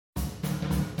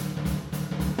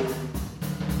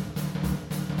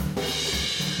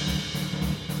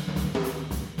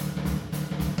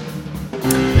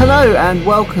Hello and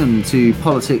welcome to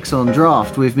Politics on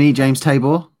Draft with me, James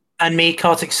Tabor. And me,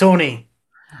 Kartik Sawhney.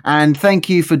 And thank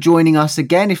you for joining us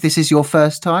again. If this is your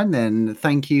first time, then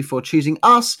thank you for choosing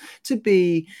us to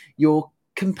be your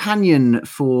companion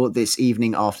for this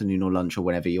evening, afternoon, or lunch, or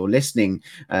whenever you're listening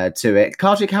to it.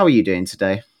 Kartik, how are you doing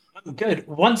today? I'm good.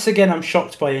 Once again, I'm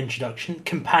shocked by your introduction.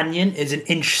 Companion is an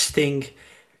interesting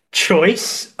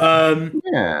choice.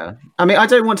 Yeah. I mean, I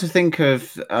don't want to think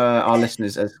of our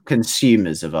listeners as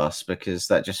consumers of us because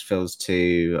that just feels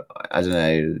too, I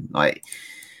don't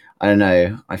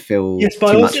know. I feel Yes,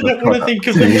 but too I much also of a don't want to think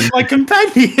of product. them as my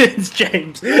companions,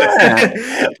 James. Yeah.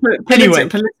 Anyway,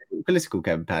 Political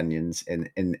companions in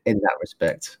that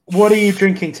respect. what are you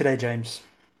drinking today, James?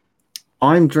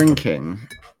 I'm drinking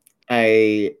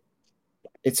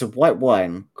it's a white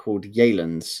wine called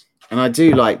Yealands. And I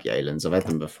do like Yealands. I've had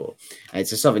them before. And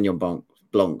it's a Sauvignon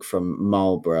Blanc from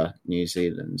Marlborough, New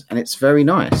Zealand. And it's very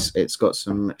nice. It's got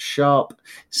some sharp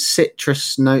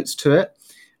citrus notes to it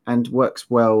and works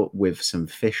well with some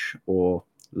fish or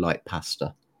light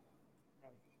pasta.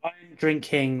 I'm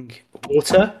drinking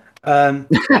water.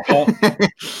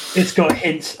 It's got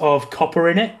hints of copper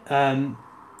in it,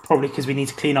 probably because we need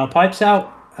to clean our pipes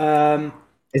out.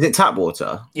 Is it tap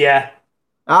water? Yeah.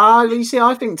 You see,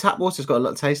 I think tap water's got a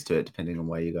lot of taste to it, depending on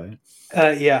where you go.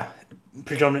 Yeah,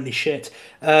 predominantly shit.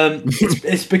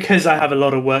 It's because I have a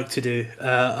lot of work to do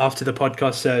after the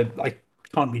podcast, so I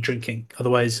can't be drinking.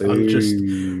 Otherwise, I'll just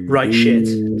write shit.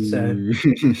 So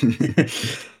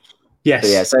yes,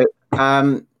 but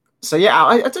yeah. So yeah,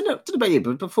 I don't know about you,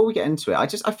 but before we get into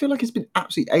it, I feel like it's been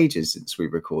absolutely ages since we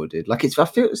recorded. Like it's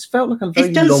felt like a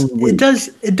very long week.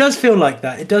 It does feel like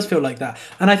that. It does feel like that,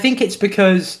 and I think it's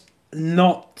because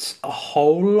not a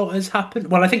whole lot has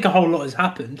happened. Well, I think a whole lot has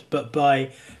happened, but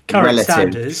by current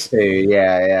standards,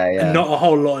 yeah, not a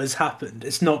whole lot has happened.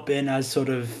 It's not been as sort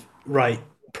of right.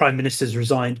 Prime Minister's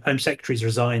resigned, Home Secretary's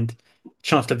resigned,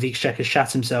 Chancellor of the Exchequer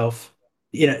shat himself.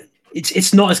 You know,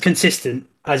 it's not as consistent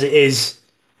as it is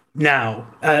now,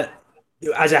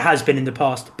 as it has been in the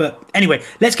past. But anyway,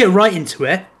 let's get right into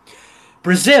it.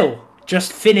 Brazil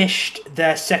just finished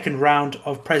their second round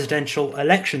of presidential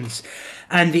elections,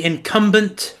 and the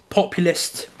incumbent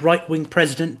populist right-wing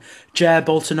president, Jair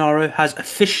Bolsonaro, has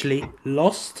officially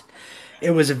lost.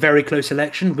 It was a very close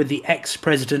election, with the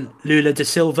ex-president Lula da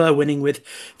Silva winning with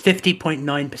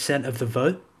 50.9% of the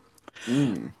vote.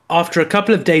 After a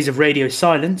couple of days of radio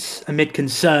silence, amid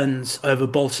concerns over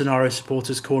Bolsonaro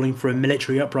supporters calling for a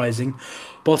military uprising,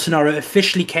 Bolsonaro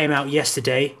officially came out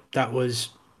yesterday. That was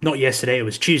not yesterday, it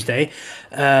was Tuesday.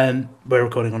 We're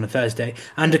recording on a Thursday,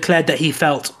 and declared that he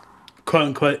felt, quote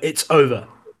unquote, it's over.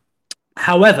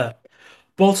 However,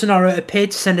 Bolsonaro appeared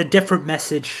to send a different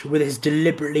message with his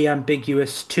deliberately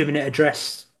ambiguous 2-minute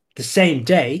address the same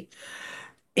day.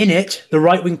 In it, the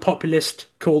right-wing populist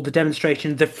called the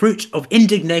demonstration the fruit of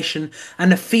indignation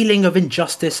and a feeling of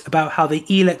injustice about how the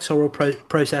electoral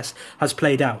process has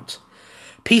played out.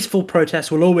 Peaceful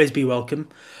protests will always be welcome.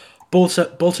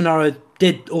 Bolsonaro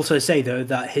did also say, though,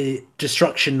 that his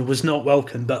destruction was not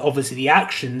welcome, but obviously the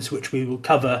actions, which we will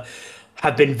cover,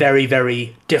 have been very,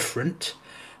 very different.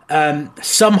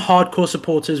 Some hardcore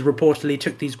supporters reportedly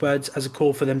took these words as a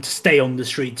call for them to stay on the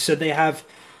streets. So they have,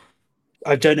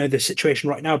 I don't know the situation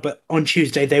right now, but on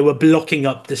Tuesday they were blocking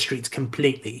up the streets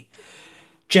completely.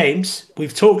 James,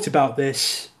 we've talked about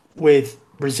this with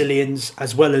Brazilians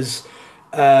as well as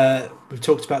we've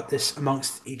talked about this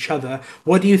amongst each other.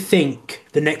 What do you think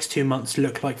the next 2 months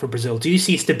look like for Brazil? Do you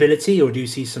see stability or do you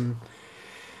see some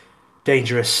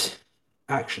dangerous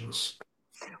actions?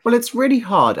 Well, it's really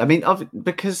hard. I mean,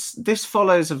 because this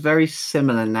follows a very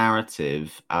similar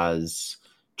narrative as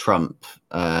Trump's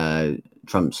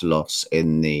loss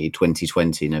in the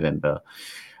 2020 November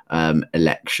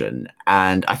election,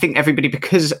 and I think everybody,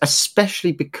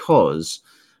 especially because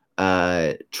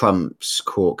Trump's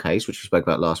court case, which we spoke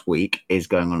about last week, is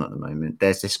going on at the moment.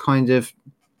 There's this kind of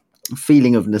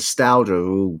feeling of nostalgia.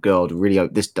 Oh God, really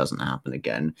hope this doesn't happen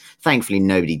again. Thankfully,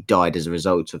 nobody died as a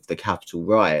result of the Capitol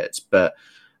riots, but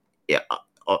yeah,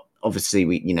 obviously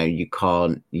you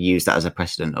can't use that as a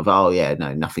precedent of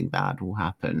nothing bad will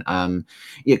happen.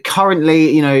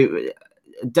 Currently,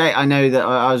 I know that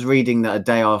I was reading that a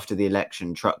day after the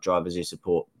election, truck drivers who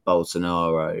support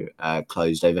Bolsonaro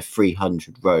closed over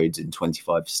 300 roads in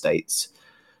 25 states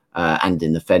and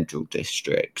in the federal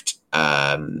district.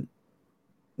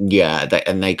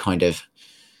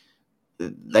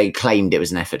 They claimed it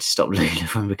was an effort to stop Lula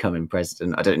from becoming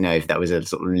president. I don't know if that was a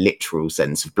sort of literal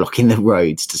sense of blocking the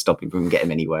roads to stop him from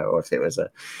getting anywhere, or if it was a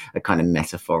kind of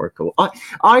metaphorical.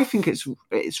 I think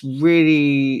it's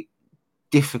really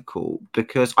difficult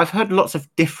because I've heard lots of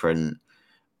different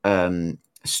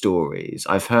stories.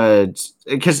 I've heard,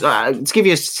 because to give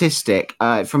you a statistic,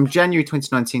 from January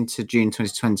 2019 to June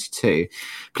 2022,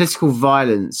 political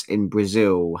violence in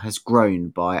Brazil has grown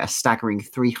by a staggering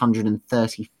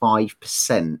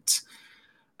 335%.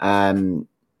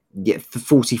 Yet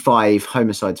 45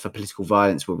 homicides for political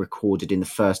violence were recorded in the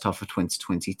first half of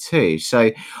 2022.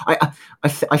 So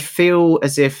I feel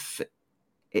as if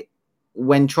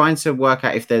when trying to work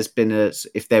out if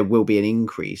if there will be an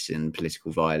increase in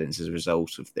political violence as a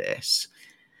result of this,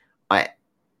 I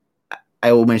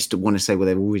almost want to say, well,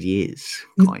 there already is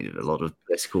kind of a lot of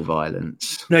political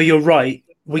violence. No, you're right.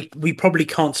 We probably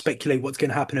can't speculate what's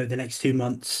going to happen over the next 2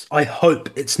 months. I hope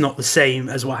it's not the same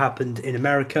as what happened in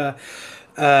America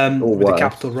Or with the worse,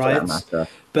 Capitol for that riots. matter.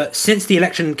 But since the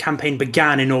election campaign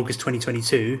began in August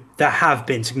 2022, there have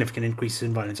been significant increases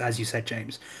in violence, as you said,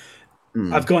 James.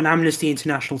 I've got an Amnesty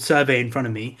International survey in front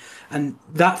of me, and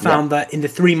that Yep. found that in the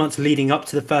 3 months leading up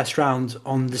to the first round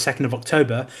on the 2nd of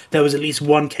October, there was at least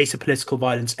one case of political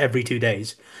violence every 2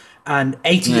 days. And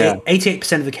Yeah.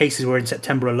 88% of the cases were in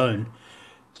September alone.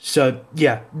 So,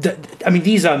 yeah, I mean,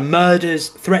 these are murders,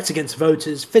 threats against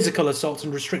voters, physical assaults,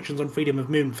 and restrictions on freedom of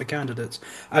movement for candidates,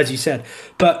 as you said.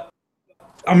 But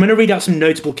I'm going to read out some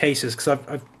notable cases because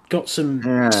I've got some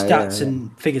Yeah. Yeah. stats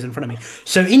and figures in front of me.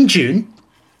 So, in June,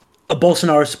 a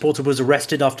Bolsonaro supporter was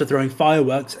arrested after throwing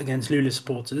fireworks against Lula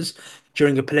supporters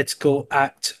during a political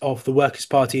act of the Workers'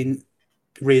 Party in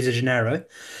Rio de Janeiro.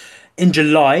 In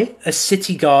July, a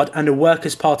city guard and a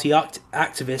Workers' Party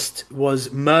activist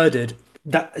was murdered.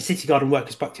 That a city guard and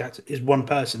Workers' Party activist is one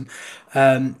person.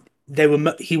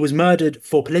 He was murdered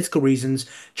for political reasons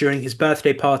during his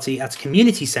birthday party at a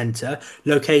community center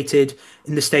located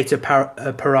in the state of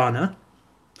Parana.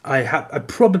 I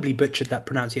probably butchered that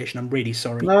pronunciation. I'm really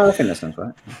sorry. No, I think that sounds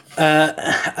right.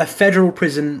 A federal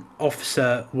prison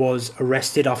officer was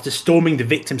arrested after storming the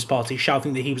victim's party,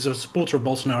 shouting that he was a supporter of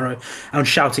Bolsonaro and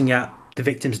shouting at the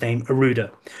victim's name,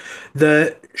 Arruda.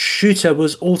 The shooter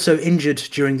was also injured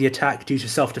during the attack due to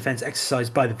self-defense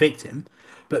exercised by the victim,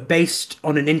 but based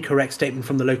on an incorrect statement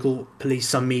from the local police,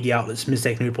 some media outlets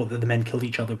mistakenly report that the men killed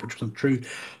each other, which wasn't true.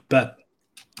 But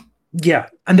yeah,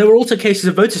 and there were also cases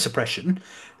of voter suppression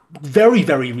very,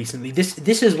 very recently.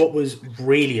 This is what was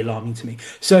really alarming to me.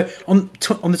 So on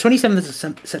the 27th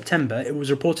of September, it was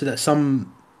reported that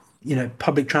some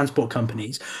public transport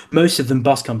companies, most of them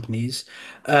bus companies,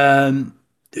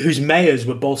 whose mayors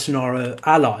were Bolsonaro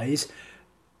allies,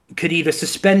 could either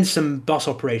suspend some bus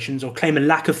operations or claim a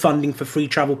lack of funding for free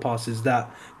travel passes that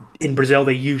in Brazil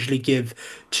they usually give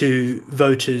to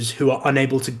voters who are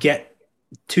unable to get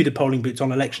to the polling booths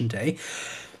on election day.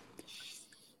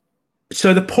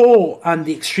 So the poor and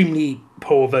the extremely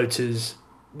poor voters,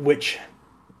 which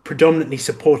predominantly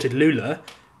supported Lula,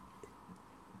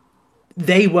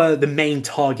 they were the main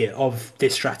target of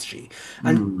this strategy.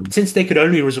 And since they could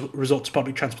only resort to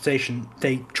public transportation,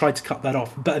 they tried to cut that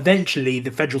off. But eventually, the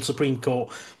federal Supreme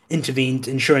Court intervened,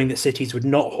 ensuring that cities would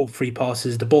not hold free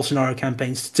passes. The Bolsonaro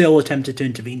campaign still attempted to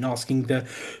intervene, asking the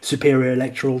Superior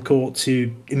Electoral Court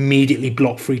to immediately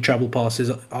block free travel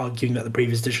passes, arguing that the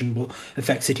previous decision will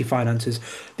affect city finances.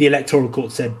 The Electoral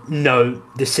Court said no,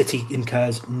 the city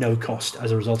incurs no cost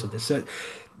as a result of this. So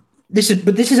this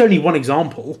is only one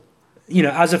example.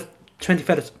 As of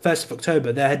 21st of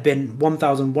October, there had been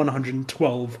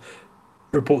 1,112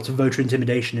 reports of voter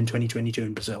intimidation in 2022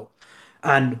 in Brazil.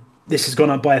 And this has gone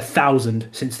up by 1,000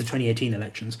 since the 2018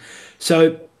 elections.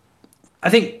 So I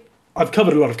think I've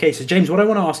covered a lot of cases. James, what I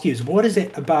want to ask you is, what is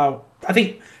it about? I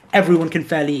think everyone can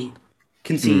fairly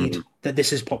concede that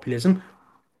this is populism.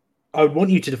 I want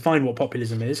you to define what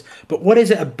populism is, but what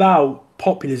is it about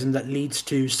populism that leads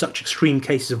to such extreme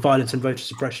cases of violence and voter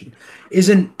suppression?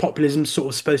 Isn't populism sort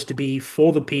of supposed to be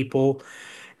for the people?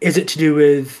 Is it to do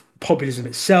with populism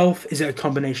itself? Is it a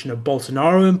combination of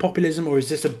Bolsonaro and populism, or is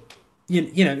this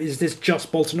is this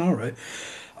just Bolsonaro?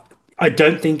 I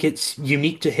don't think it's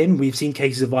unique to him. We've seen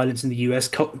cases of violence in the US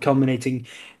culminating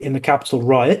in the Capitol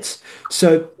riots.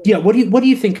 So, yeah, what do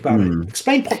you think about it?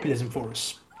 Explain populism for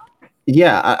us.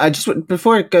 Yeah, I just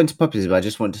before I go into populism, I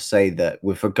just want to say that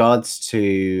with regards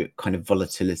to kind of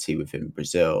volatility within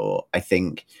Brazil, I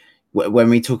think when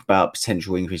we talk about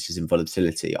potential increases in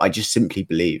volatility, I just simply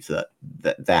believe that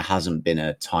there hasn't been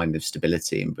a time of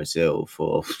stability in Brazil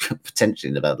for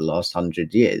potentially in about the last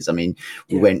 100 years. I mean,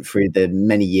 we went through the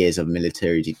many years of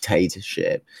military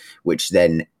dictatorship, which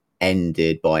then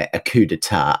ended by a coup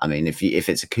d'etat. I mean, if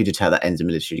it's a coup d'etat that ends a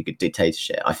military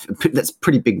dictatorship, that's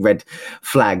pretty big red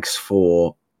flags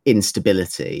for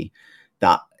instability,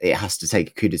 that it has to take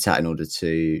a coup d'etat in order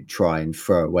to try and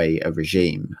throw away a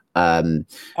regime. I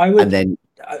would and then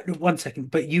one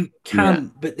second, but you Yeah.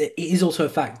 can, but it is also a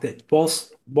fact that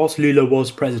whilst Lula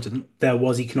was president, there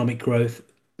was economic growth.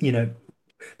 You know,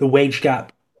 the wage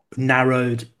gap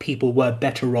narrowed. People were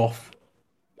better off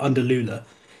under Lula.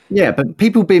 Yeah, but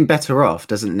people being better off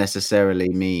doesn't necessarily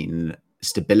mean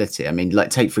stability. I mean,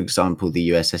 like take for example the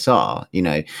USSR.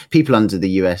 People under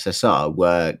the USSR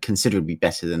were considerably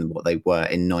better than what they were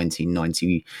in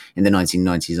 1990 in the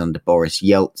 1990s under Boris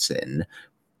Yeltsin,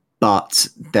 but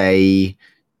they,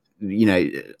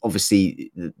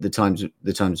 obviously the times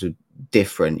were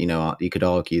different. You could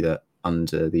argue that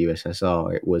under the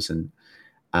USSR it wasn't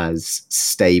as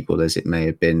stable as it may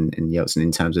have been in Yeltsin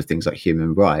in terms of things like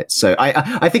human rights. So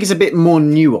I think it's a bit more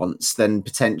nuanced than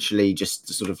potentially just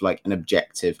sort of like an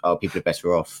objective, oh, people are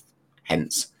better off,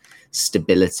 hence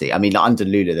stability. I mean, under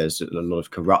Lula, there's a lot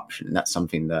of corruption, and that's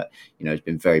something that has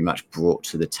been very much brought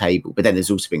to the table. But then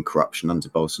there's also been corruption under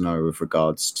Bolsonaro with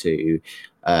regards to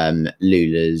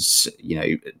Lula's,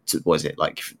 what is it,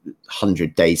 like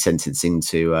 100-day sentencing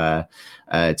to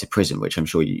prison, which I'm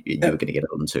sure you were going to get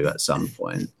onto at some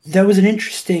point. There was an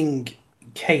interesting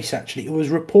case actually. It was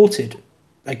reported.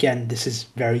 Again, this is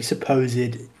very supposed.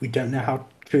 We don't know how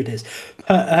true it is.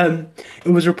 But, it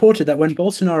was reported that when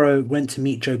Bolsonaro went to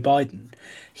meet Joe Biden,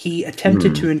 he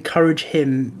attempted to encourage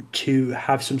him to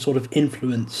have some sort of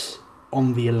influence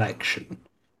on the election.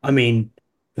 I mean,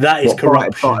 that is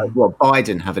corruption. What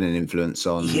Biden having an influence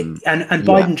on? And Yeah.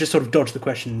 Biden just sort of dodged the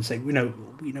question and said,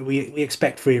 we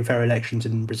expect free and fair elections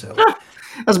in Brazil.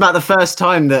 That's about the first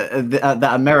time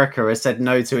that America has said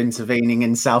no to intervening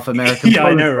in South American Yeah,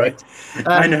 I politics. know, right?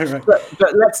 I know, right?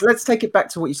 But let's take it back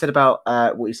to what you said about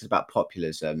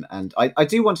populism, and I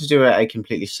do want to do a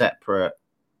completely separate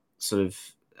sort of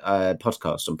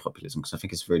podcast on populism because I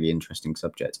think it's a really interesting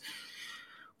subject.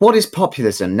 What is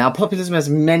populism? Now, populism has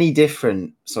many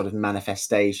different sort of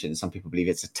manifestations. Some people believe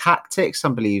it's a tactic.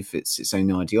 Some believe it's its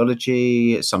own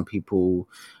ideology. Some people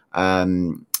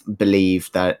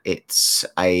believe that it's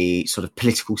a sort of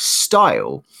political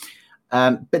style.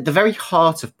 But the very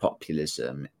heart of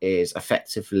populism is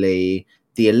effectively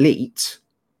the elite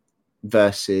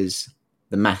versus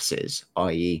the masses,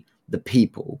 i.e., the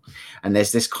people. And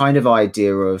there's this kind of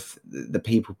idea of the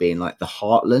people being like the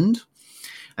heartland.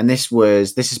 And this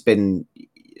has been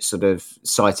sort of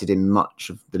cited in much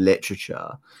of the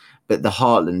literature, but the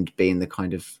heartland being the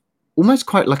kind of almost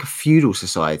quite like a feudal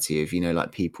society of,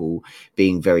 like people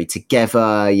being very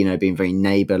together, being very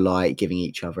neighbor-like, giving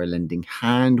each other a lending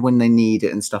hand when they need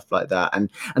it and stuff like that. And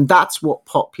that's what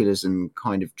populism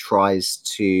kind of tries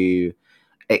to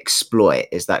exploit,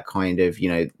 is that kind of,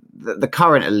 the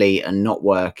current elite are not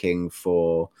working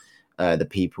for the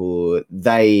people.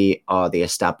 They are the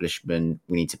establishment.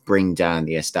 We need to bring down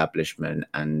the establishment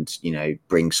and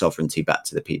bring sovereignty back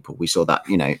to the people. We saw that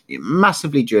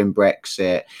massively during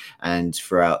Brexit and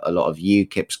throughout a lot of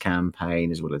UKIP's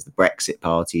campaign, as well as the Brexit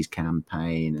Party's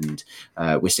campaign,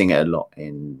 and we're seeing it a lot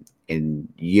in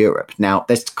Europe. Now,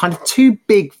 there's kind of two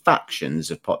big factions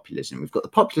of populism. We've got the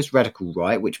populist radical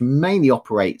right, which mainly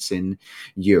operates in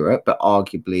Europe, but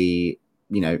arguably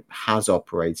has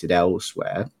operated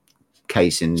elsewhere.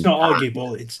 It's not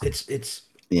arguable. It's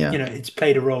yeah, it's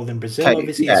played a role in Brazil.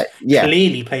 Obviously, it's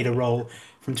clearly played a role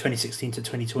from 2016 to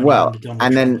 2020 under Donald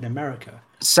Trump in America.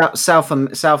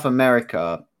 South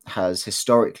America has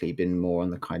historically been more on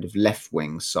the kind of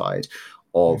left-wing side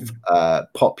of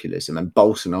populism, and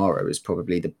Bolsonaro is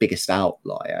probably the biggest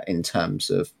outlier in terms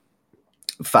of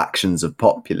factions of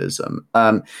populism.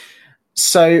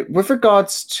 So with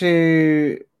regards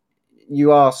to,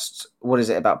 you asked, what is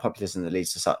it about populism that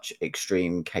leads to such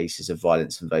extreme cases of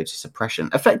violence and voter suppression?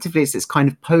 Effectively, it's this kind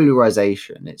of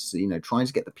polarization. It's, trying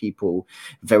to get the people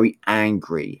very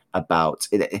angry about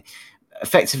it.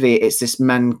 Effectively, it's this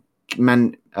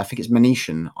I think it's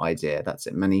Manetian idea. That's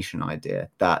it, Manetian idea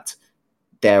that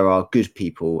there are good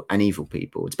people and evil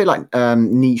people. It's a bit like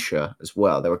Nietzsche as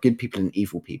well. There are good people and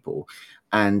evil people.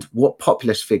 And what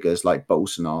populist figures like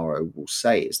Bolsonaro will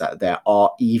say is that there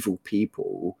are evil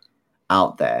people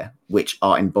out there which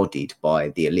are embodied by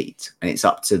the elite, and it's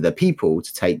up to the people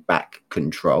to take back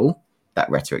control, that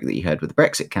rhetoric that you heard with the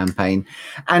Brexit campaign,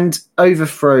 and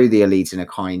overthrow the elite in a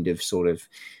kind of sort of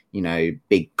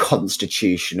big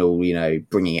constitutional,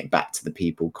 bringing it back to the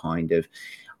people kind of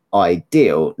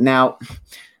ideal. Now,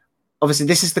 obviously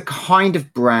this is the kind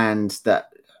of brand that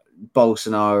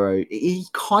Bolsonaro, he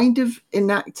kind of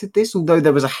enacted this, although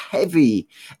there was a heavy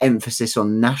emphasis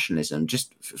on nationalism.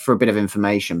 Just for a bit of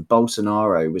information,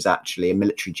 Bolsonaro was actually a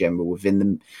military general within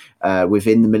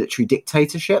the military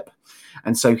dictatorship,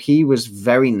 and so he was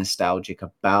very nostalgic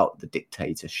about the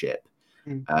dictatorship.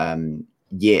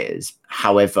 years.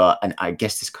 However, and I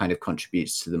guess this kind of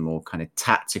contributes to the more kind of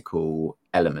tactical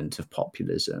element of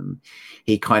populism.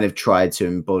 He kind of tried to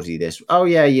embody this. Oh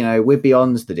yeah, we're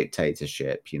beyond the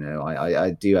dictatorship.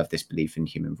 I do have this belief in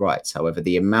human rights. However,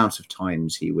 the amount of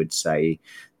times he would say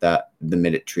that the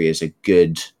military is a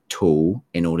good tool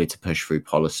in order to push through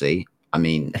policy. I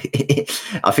mean,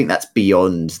 I think that's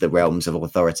beyond the realms of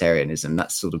authoritarianism.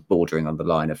 That's sort of bordering on the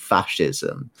line of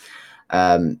fascism.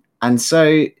 And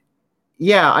so,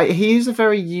 yeah, he is a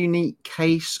very unique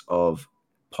case of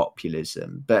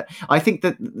populism. But I think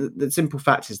that the simple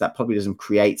fact is that populism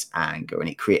creates anger,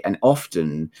 and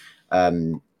often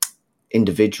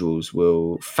individuals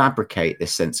will fabricate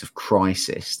this sense of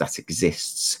crisis that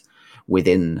exists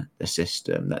within the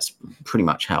system. That's pretty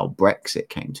much how Brexit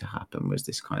came to happen, was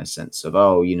this kind of sense of,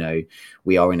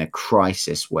 we are in a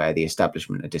crisis where the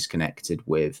establishment are disconnected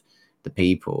with the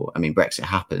people. I mean, Brexit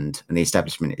happened and the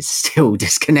establishment is still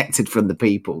disconnected from the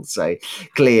people. So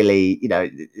clearly,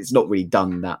 it's not really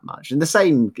done that much. And the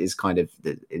same is kind of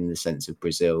in the sense of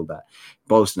Brazil, that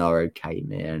Bolsonaro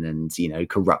came in and,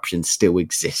 corruption still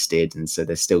existed. And so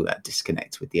there's still that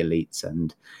disconnect with the elites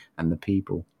and the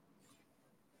people.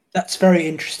 That's very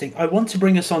interesting. I want to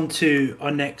bring us on to our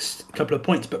next couple of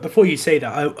points, but before you say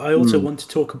that, I also want to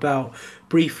talk about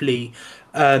briefly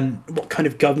what kind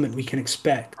of government we can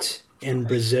expect in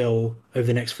Brazil over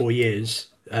the next 4 years.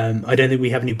 I don't think we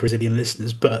have any Brazilian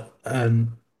listeners, but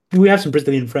we have some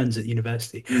Brazilian friends at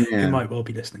university who might well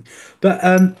be listening. But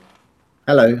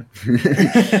hello.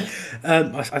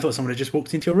 I thought someone had just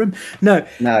walked into your room. No,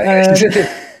 no.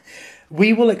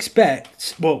 we will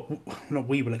expect, well, not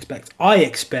we will expect, I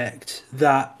expect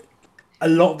that a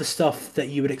lot of the stuff that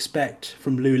you would expect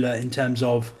from Lula in terms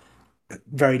of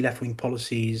very left-wing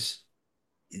policies,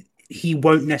 he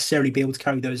won't necessarily be able to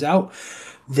carry those out.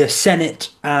 The Senate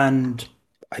and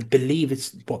I believe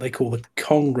it's what they call the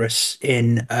Congress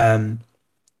in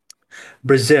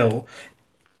Brazil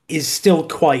is still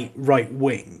quite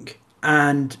right-wing.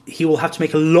 And he will have to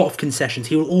make a lot of concessions.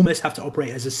 He will almost have to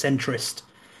operate as a centrist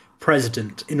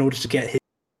president in order to get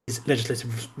his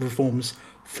legislative reforms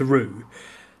through.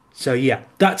 So yeah,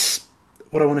 that's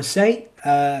what I want to say.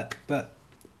 But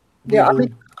Yeah, I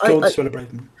mean, go on to Suella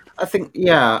Braverman. I think,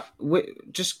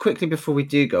 just quickly before we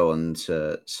do go on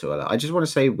to Suella, I just want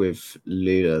to say with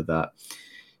Lula that,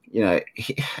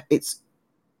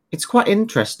 it's quite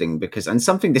interesting because, and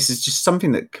this is just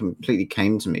something that completely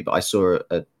came to me, but I saw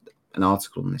an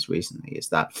article on this recently, is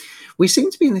that we seem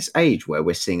to be in this age where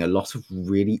we're seeing a lot of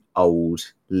really old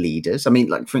leaders. I mean,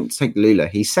 like, for instance, take Lula,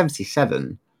 he's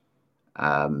 77.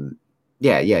 He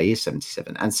is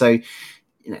 77. And so,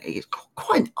 he's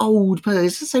quite an old person.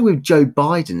 Let's say with Joe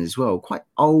Biden as well, quite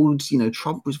old.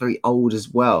 Trump was very old as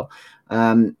well.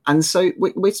 And so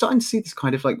we're starting to see this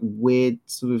kind of like weird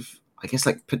sort of, I guess,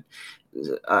 like, and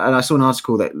I saw an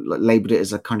article that labeled it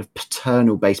as a kind of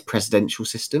paternal-based presidential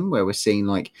system, where we're seeing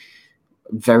like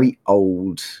very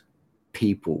old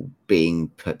people being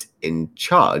put in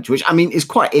charge, which I mean is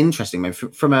quite interesting. I mean,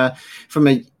 from a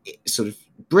sort of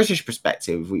British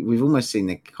perspective, we've almost seen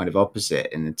the kind of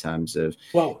opposite in the terms of,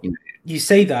 well, you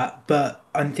say that, but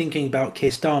I'm thinking about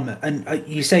Keir Starmer, and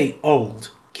you say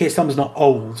old. Keir Starmer's not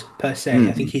old per se.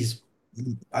 I think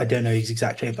I don't know his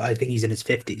exact age, but I think he's in his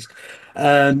 50s.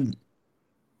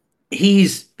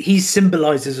 He's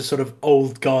symbolized as a sort of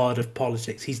old guard of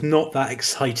politics. He's not that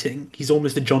exciting. He's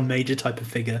almost a John Major type of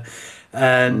figure.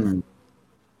 And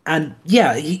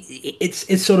yeah,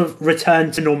 it's sort of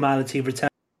return to normality, return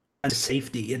to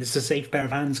safety, and it's a safe pair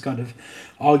of hands kind of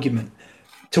argument.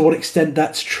 To what extent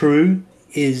that's true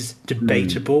is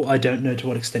debatable. I don't know to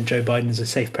what extent Joe Biden is a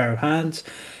safe pair of hands.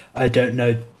 I don't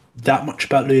know that much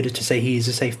about Lula to say he is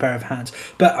a safe pair of hands.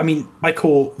 But I mean, I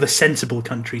call the sensible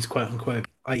countries, quote unquote,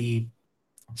 i.e.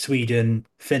 Sweden,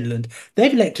 Finland,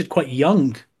 they've elected quite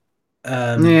young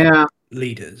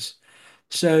leaders.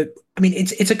 So I mean,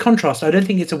 it's a contrast. I don't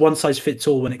think it's a one size fits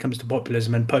all when it comes to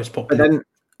populism and post populism.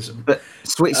 But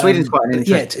Sweden's quite an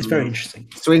interesting. Yeah, it's very interesting.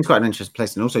 Sweden's quite an interesting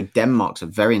place, and also Denmark's a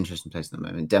very interesting place at the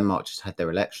moment. Denmark just had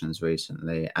their elections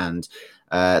recently, and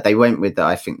they went with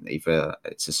I think either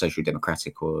it's a social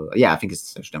democratic or I think it's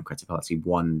the social democratic party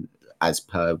won as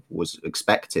per was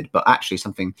expected. But actually,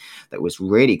 something that was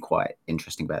really quite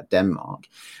interesting about Denmark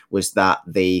was that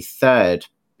the third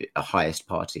highest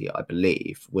party, I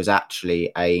believe, was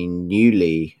actually a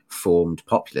newly formed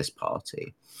populist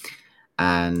party.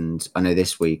 And I know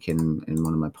this week in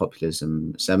one of my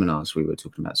populism seminars, we were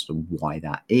talking about sort of why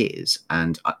that is.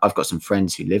 And I've got some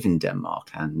friends who live in Denmark,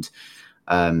 and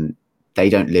they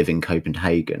don't live in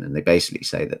Copenhagen, and they basically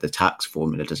say that the tax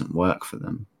formula doesn't work for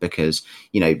them because,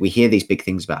 we hear these big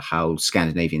things about how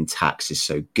Scandinavian tax is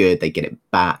so good, they get it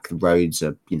back, the roads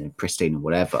are, pristine or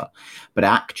whatever. But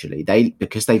actually,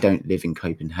 because they don't live in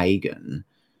Copenhagen,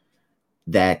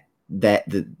 they're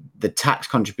the tax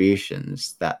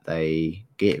contributions that they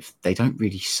give, they don't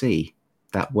really see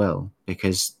that well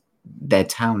because their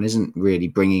town isn't really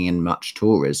bringing in much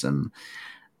tourism.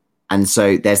 And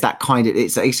so there's that kind of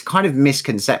it's kind of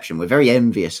misconception. We're very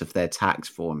envious of their tax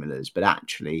formulas, but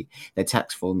actually their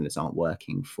tax formulas aren't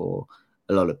working for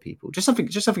a lot of people. Just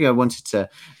something I wanted to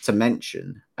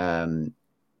mention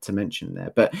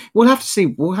there. But we'll have to see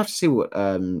what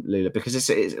Lula, because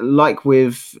it's like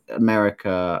with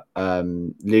America,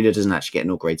 Lula doesn't actually get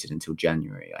inaugurated until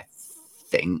January, I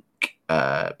think, based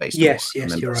on what Yes, I yes,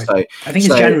 remember. you're right. So I think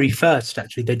it's January 1st,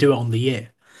 actually. They do it on the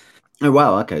year. oh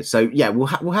wow, okay. So yeah, we'll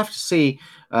have to see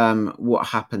what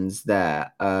happens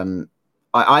there. I'm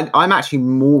actually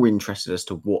more interested as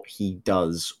to what he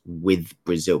does with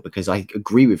Brazil, because I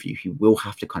agree with you. He will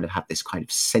have to kind of have this kind of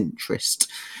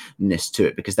centristness to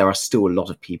it, because there are still a lot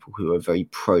of people who are very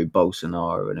pro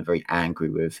Bolsonaro and are very angry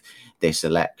with this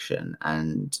election,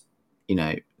 and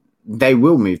they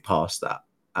will move past that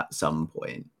at some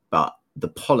point. But the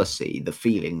policy, the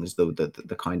feelings,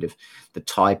 the kind of the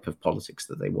type of politics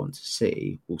that they want to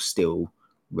see will still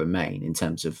remain, in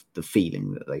terms of the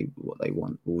feeling that what they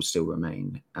want will still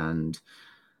remain. And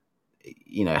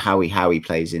how he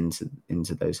plays into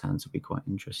those hands will be quite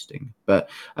interesting. But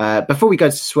before we go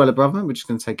to Suella Braverman, we're just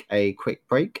going to take a quick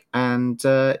break, and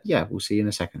we'll see you in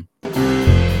a second.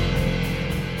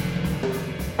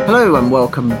 Hello and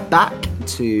welcome back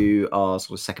to our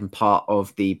sort of second part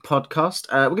of the podcast.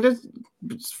 We're going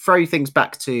to throw things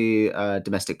back to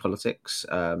domestic politics.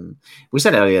 We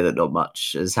said earlier that not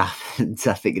much has happened,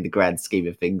 I think, in the grand scheme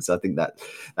of things. I think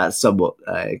that's somewhat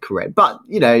correct. But,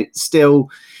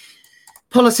 still,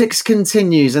 politics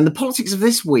continues. And the politics of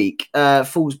this week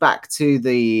falls back to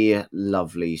the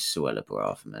lovely Suella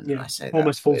Braverman. Yeah, I say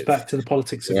almost that falls back to the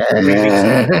politics of 3 weeks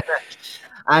ago.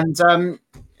 And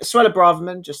Suella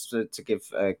Braverman, just to give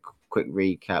a quick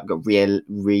recap, got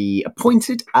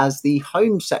reappointed as the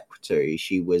Home Secretary.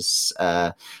 She was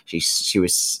she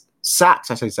was sacked.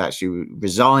 I say that she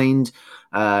resigned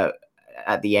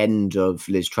at the end of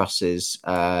Liz Truss's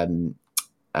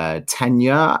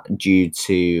tenure due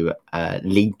to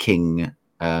leaking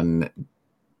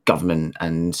government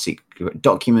and secret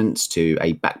documents to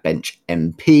a backbench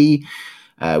MP.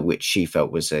 Which she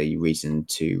felt was a reason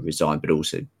to resign, but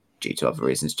also due to other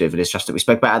reasons to do with the distrust that we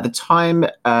spoke about at the time.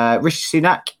 Rishi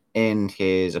Sunak, in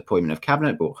his appointment of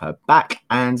cabinet, brought her back,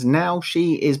 and now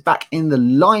she is back in the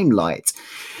limelight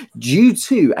due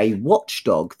to a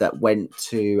watchdog that went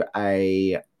to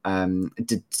a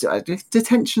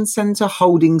detention centre,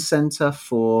 holding centre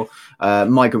for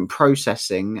migrant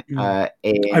processing. I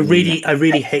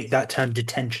really hate that term,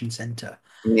 detention centre.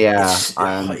 Yeah,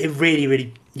 It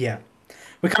really, yeah.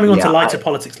 We're coming on to lighter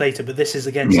politics later, but this is,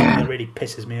 again, something that really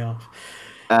pisses me off.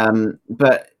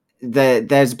 But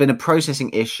there's been a processing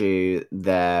issue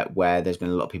there where there's been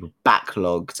a lot of people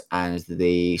backlogged, and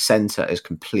the centre is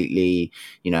completely,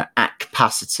 at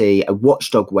capacity. A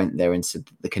watchdog went there and said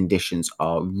that the conditions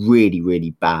are really,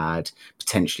 really bad,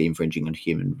 potentially infringing on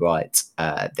human rights.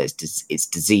 It's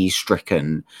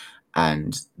disease-stricken,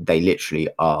 and they literally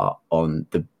are on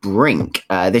the brink.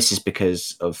 This is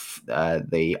because of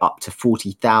the up to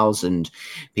 40,000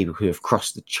 people who have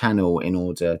crossed the channel in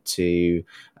order to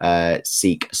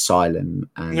seek asylum.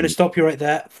 And I'm going to stop you right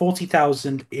there.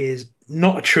 40,000 is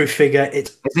not a true figure.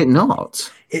 Is it not?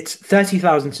 It's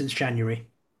 30,000 since January.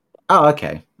 Oh,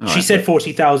 okay. She said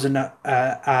 40,000 at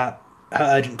her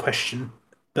urgent question,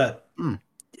 but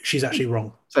she's actually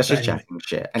wrong. So she's chatting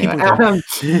shit. Anyway,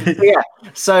 yeah.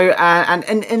 So and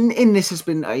in this has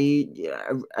been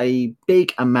a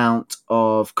big amount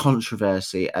of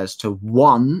controversy as to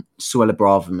Suella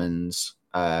Braverman's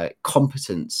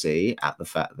competency at the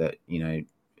fact that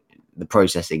the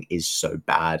processing is so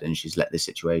bad and she's let this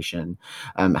situation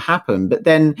happen. But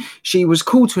then she was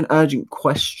called to an urgent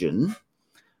question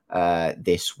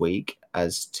this week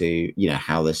as to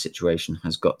how the situation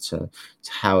has got to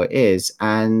how it is,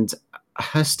 and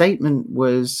her statement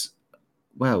was,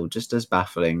 well, just as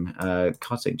baffling.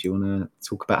 Kartik, do you want to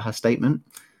talk about her statement?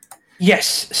 Yes.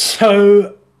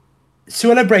 So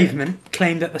Suella Braverman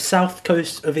claimed that the south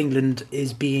coast of England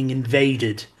is being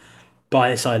invaded by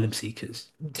asylum seekers.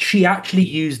 She actually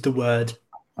used the word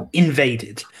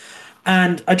invaded.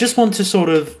 And I just want to sort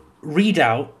of read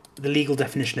out the legal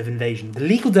definition of invasion. The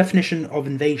legal definition of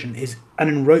invasion is an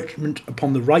encroachment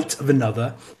upon the rights of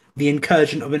another, the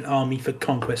incursion of an army for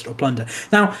conquest or plunder.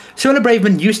 Now, Suella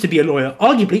Braverman used to be a lawyer,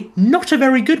 arguably not a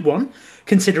very good one,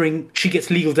 considering she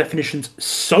gets legal definitions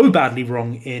so badly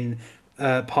wrong in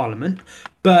Parliament.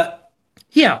 But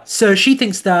yeah, so she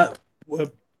thinks that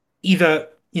either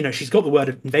she's got the word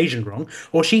invasion wrong,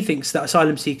 or she thinks that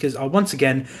asylum seekers are once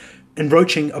again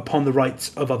encroaching upon the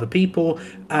rights of other people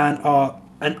and are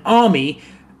an army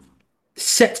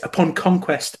set upon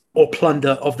conquest or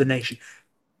plunder of the nation.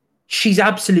 She's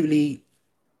absolutely.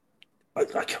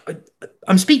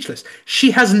 I'm speechless.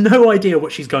 She has no idea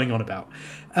what she's going on about.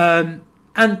 And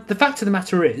the fact of the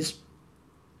matter is,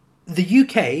 the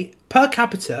UK per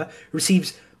capita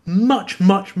receives much,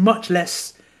 much, much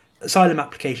less asylum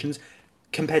applications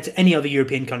compared to any other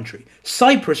European country.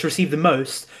 Cyprus received the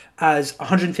most as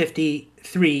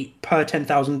 153 per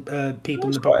 10,000 people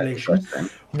in That's the quite population. interesting.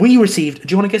 We received.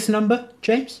 Do you want to guess the number,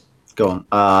 James? Go on.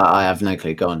 I have no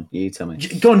clue. Go on. You tell me.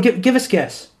 Go on, give us a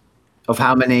guess. Of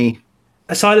how many?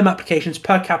 Asylum applications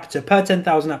per capita per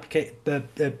 10,000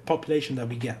 population that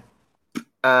we get.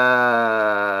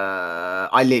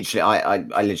 I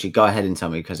literally go ahead and tell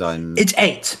me because I'm. It's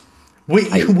 8.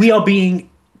 Eight. We are being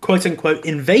quote unquote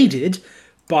invaded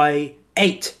by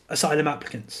 8 asylum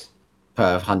applicants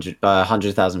Per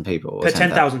 100,000 people. Or per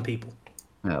 10,000 people.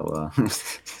 Oh well.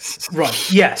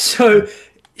 Right. Yeah. So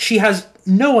she has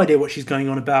no idea what she's going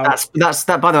on about. That's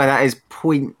that. By the way, that is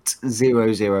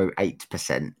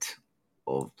 0.008%.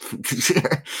 Of.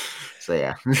 So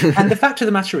yeah. And the fact of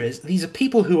the matter is, these are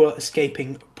people who are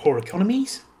escaping poor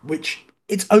economies, which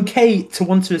it's okay to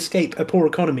want to escape a poor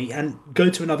economy and go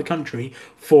to another country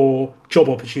for job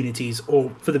opportunities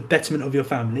or for the betterment of your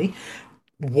family.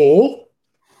 War,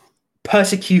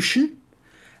 persecution,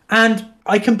 and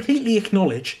I completely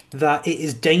acknowledge that it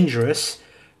is dangerous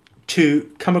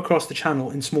to come across the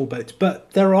channel in small boats,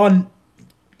 but there are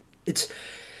not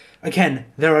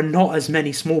as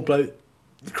many small boat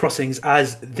crossings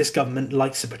as this government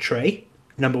likes to portray.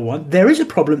 Number one, there is a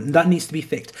problem that needs to be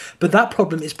fixed, but that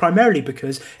problem is primarily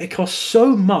because it costs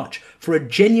so much for a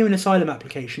genuine asylum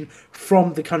application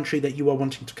from the country that you are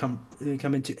wanting to come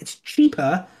into. It's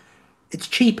cheaper.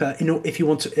 If you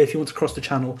want to cross the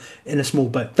channel in a small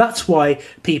boat. That's why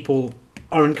people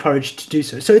are encouraged to do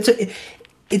so. So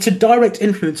it's a direct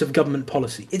influence of government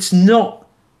policy. It's not.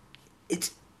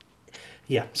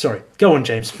 Yeah. Sorry. Go on,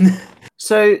 James.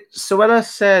 So Suella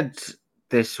said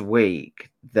this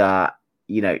week that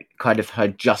kind of her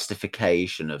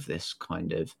justification of this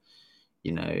kind of,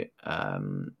 I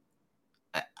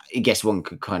guess one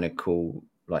could kind of call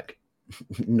like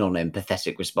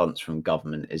non-empathetic response from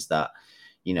government is that,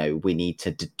 we need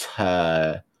to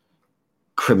deter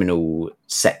criminal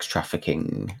sex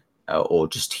trafficking or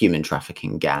just human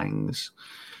trafficking gangs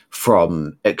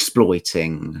from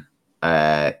exploiting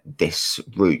this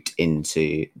route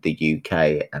into the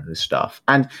UK and stuff.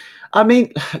 And I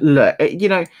mean, look,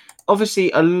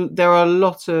 obviously there are a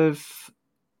lot of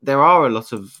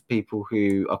people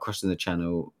who are crossing the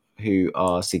channel who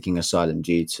are seeking asylum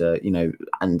due to,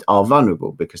 and are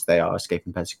vulnerable because they are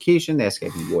escaping persecution, they're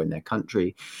escaping war in their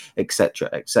country, etc.,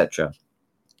 etc.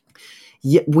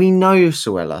 Yet we know,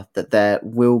 Suella, that there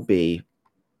will be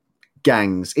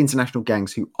gangs, international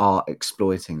gangs, who are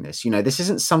exploiting this. This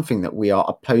isn't something that we are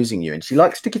opposing you. And she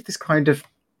likes to give this kind of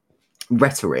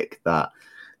rhetoric that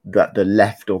the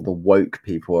left or the woke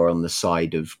people are on the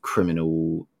side of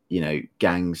criminal,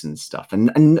 gangs and stuff. And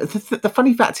the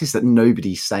funny fact is that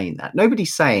nobody's saying that.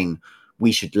 Nobody's saying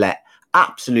we should let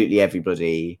absolutely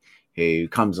everybody who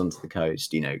comes onto the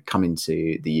coast, come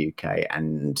into the UK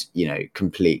and,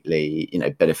 completely,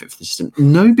 benefit from the system.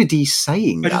 Nobody's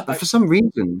saying that, but for some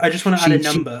reason... I just want to add a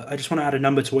number. I just want to add a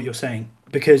number to what you're saying.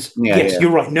 Because,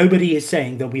 you're right. Nobody is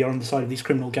saying that we are on the side of these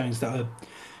criminal gangs that are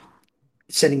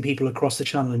sending people across the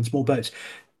channel in small boats.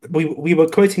 We were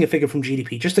quoting a figure from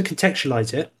GDP. Just to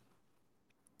contextualize it,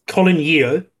 Colin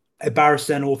Yeo, a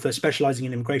barrister and author specializing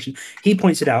in immigration, he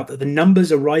pointed out that the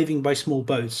numbers arriving by small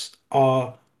boats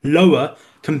are lower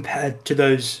compared to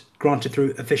those granted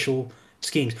through official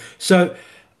schemes. So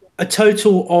a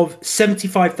total of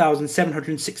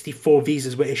 75,764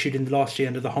 visas were issued in the last year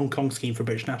under the Hong Kong scheme for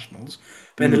British nationals.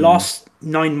 But in the last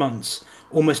 9 months,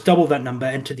 almost double that number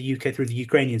entered the UK through the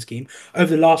Ukrainian scheme.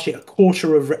 Over the last year, a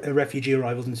quarter of refugee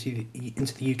arrivals into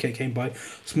the UK came by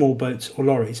small boats or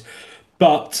lorries.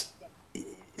 But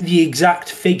the exact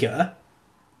figure,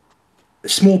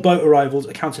 small boat arrivals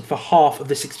accounted for half of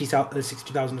the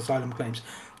 60,000 asylum claims.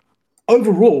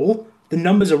 Overall, the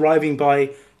numbers arriving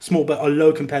by small boat are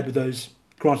low compared with those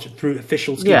granted through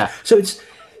official schemes. Yeah. So it's,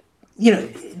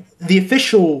 the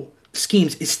official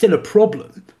schemes is still a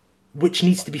problem, which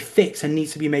needs to be fixed and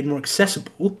needs to be made more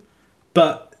accessible.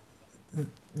 But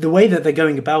the way that they're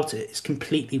going about it is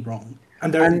completely wrong,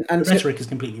 and And the rhetoric is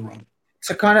completely wrong.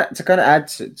 to kind of add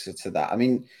to that, I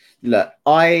mean, look,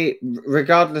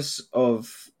 regardless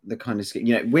of the kind of,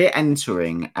 we're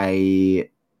entering a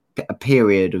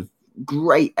period of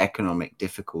great economic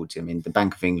difficulty. I mean, the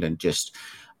Bank of England just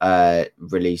ups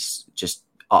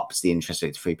the interest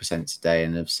rate to 3% today,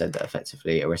 and have said that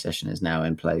effectively a recession is now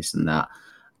in place, and that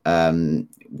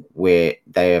where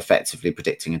they're effectively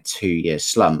predicting a 2-year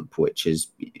slump, which is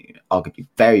arguably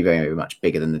very, very, very much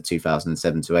bigger than the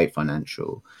 2007 to 8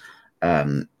 financial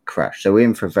crash. So we're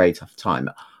in for a very tough time.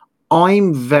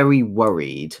 I'm very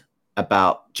worried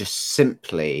about just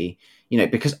simply,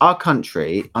 because our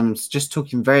country, I'm just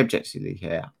talking very objectively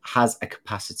here, has a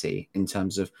capacity in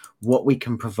terms of what we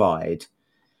can provide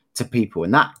to people.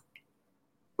 And that,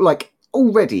 like,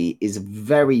 already is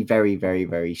very, very, very,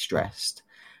 very stressed.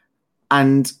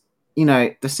 And,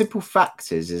 the simple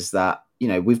fact is that,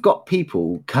 we've got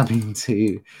people coming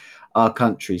to our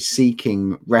country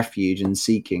seeking refuge and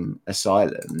seeking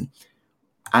asylum.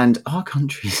 And our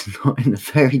country is not in a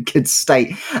very good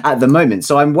state at the moment.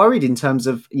 So I'm worried in terms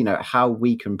of, how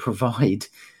we can provide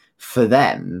for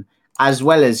them, as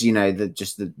well as,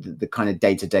 the kind of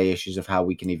day-to-day issues of how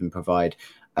we can even provide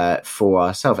for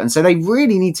ourselves. And so they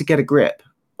really need to get a grip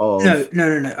of...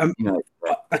 No.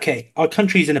 Okay, our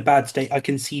country's in a bad state. I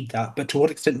concede that, but to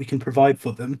what extent we can provide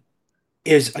for them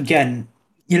is, again,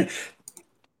 you know,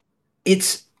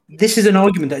 this is an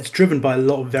argument that's driven by a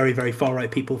lot of very, very far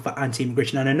right people for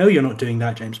anti-immigration. And I know you're not doing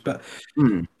that, James, but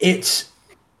it's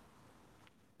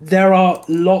there are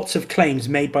lots of claims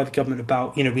made by the government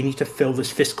about, we need to fill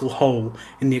this fiscal hole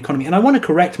in the economy. And I want to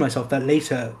correct myself that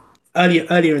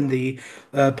earlier in the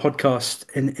podcast,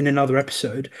 in another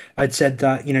episode, I'd said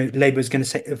that, Labour is going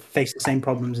to face the same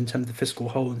problems in terms of the fiscal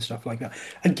hole and stuff like that.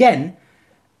 Again,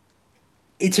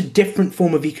 it's a different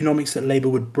form of economics that Labour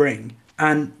would bring.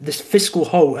 And this fiscal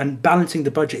hole and balancing the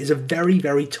budget is a very,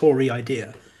 very Tory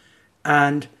idea.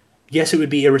 And yes, it would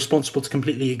be irresponsible to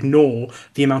completely ignore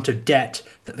the amount of debt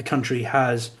that the country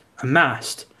has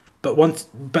amassed. But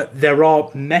there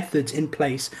are methods in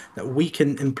place that we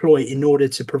can employ in order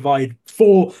to provide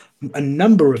for a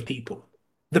number of people.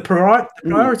 The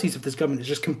priorities of this government is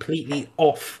just completely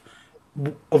off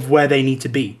of where they need to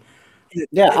be.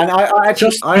 Yeah, and I actually,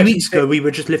 just 2 weeks ago, we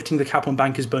were just lifting the cap on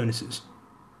bankers' bonuses.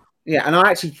 Yeah, and I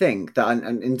actually think that,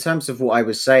 and in terms of what I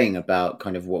was saying about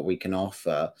kind of what we can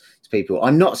offer to people,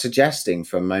 I'm not suggesting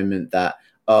for a moment that,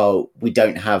 we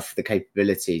don't have the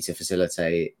capability to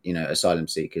facilitate, asylum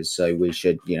seekers, so we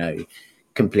should,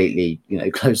 completely,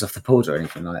 close off the border or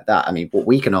anything like that. I mean, what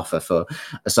we can offer for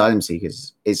asylum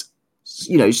seekers is,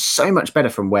 so much better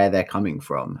from where they're coming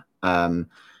from.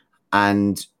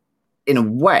 And in a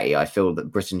way, I feel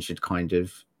that Britain should kind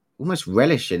of almost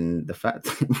relish in the fact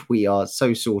that we are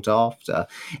so sought after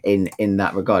in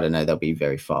that regard. I know there'll be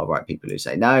very far right people who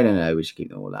say, no, we should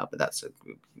keep them all out, but that's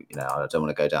I don't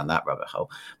want to go down that rabbit hole.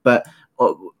 But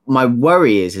my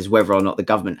worry is whether or not the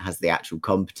government has the actual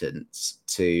competence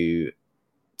to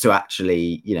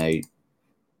actually,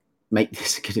 make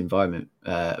this a good environment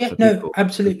for people. No,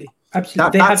 absolutely.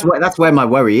 That's where my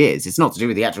worry is. It's not to do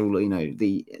with the actual,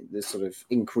 the sort of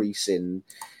increase in.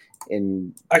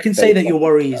 I can say that your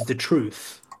worry is the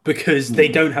truth because they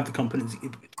don't have the competence.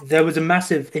 There was a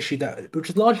massive issue which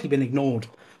has largely been ignored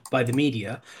by the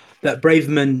media, that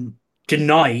Braverman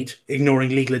denied ignoring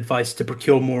legal advice to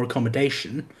procure more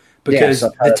accommodation because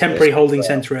the temporary holding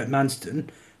centre at Manston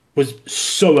was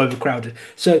so overcrowded.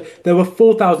 So there were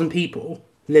 4,000 people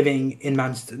living in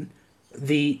Manston.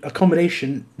 The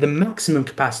accommodation, the maximum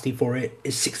capacity for it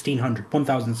is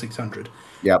 1,600.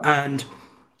 Yeah. And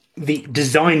the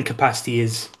design capacity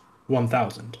is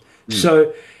 1,000.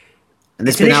 So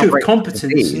it's an issue of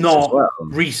competence, not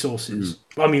resources.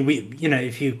 I mean,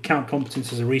 if you count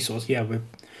competence as a resource, we're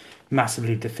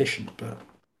massively deficient. But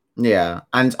yeah,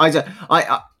 and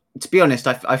I to be honest,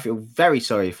 I feel very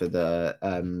sorry for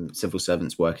the civil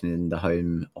servants working in the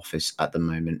Home Office at the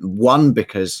moment. One,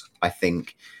 because I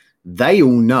think they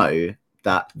all know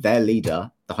that their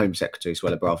leader, the Home Secretary,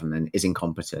 Suella Braverman, is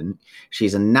incompetent.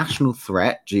 She's a national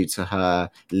threat due to her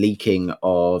leaking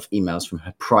of emails from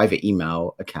her private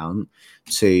email account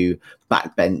to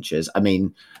backbenchers. I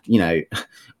mean,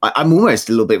 I'm almost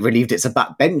a little bit relieved it's a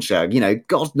backbencher.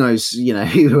 God knows,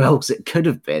 who else it could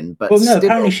have been. But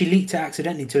apparently she leaked it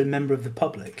accidentally to a member of the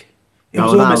public. It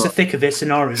was almost a thick of it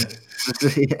scenario.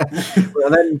 Yeah.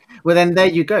 Well, then there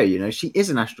you go. She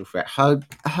is a national threat. Her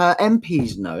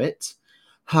MPs know it.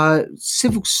 Her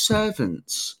civil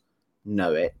servants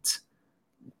know it.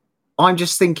 I'm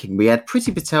just thinking, we had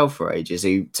Priti Patel for ages,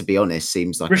 who, to be honest,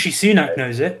 seems like Rishi Sunak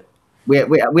knows it. we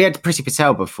had Priti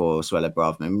Patel before Suella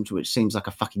Braverman, which seems like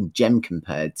a fucking gem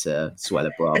compared to Suella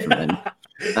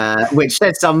Braverman, which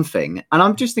said something. And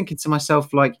I'm just thinking to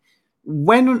myself, like,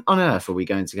 when on earth are we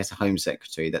going to get a Home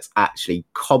Secretary that's actually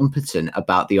competent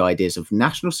about the ideas of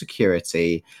national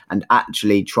security and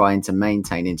actually trying to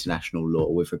maintain international law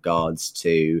with regards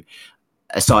to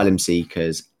asylum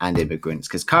seekers and immigrants?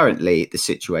 Because currently the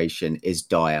situation is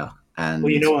dire. Well,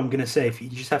 you And know what I'm going to say. If you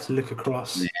just have to look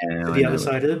across yeah, to I the other know.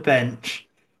 side of the bench,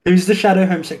 who's the Shadow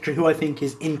Home Secretary, who I think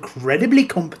is incredibly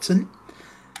competent?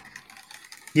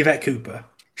 Yvette Cooper.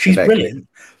 She's Exactly. brilliant,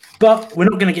 but we're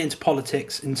not going to get into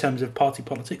politics in terms of party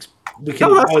politics. We Oh,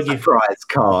 can that's a argue. surprise,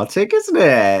 Kartik, isn't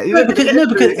it? No, because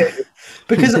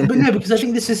no, because I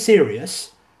think this is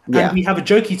serious, and Yeah. we have a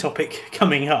jokey topic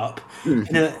coming up Mhm.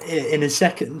 in a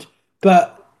second.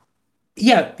 But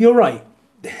yeah, you're right.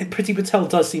 Priti Patel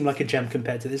does seem like a gem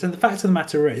compared to this, and the fact of the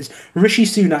matter is, Rishi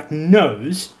Sunak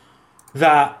knows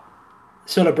that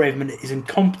Sola Braverman is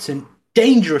incompetent,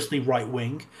 dangerously right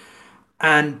wing,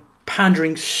 and and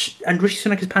Rishi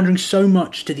Sunak is pandering so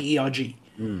much to the ERG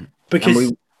Mm. And we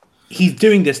because he's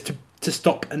doing this to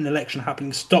stop an election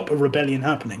happening, stop a rebellion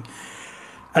happening.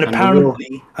 And and we will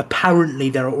apparently,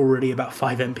 there are already about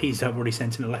five MPs that have already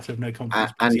sent in a letter of no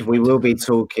confidence and policy we appointing will be them.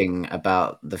 talking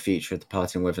about the future of the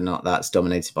party and whether or not that's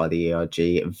dominated by the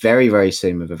ERG very, very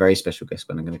soon with a very special guest.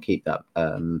 But I'm going to keep that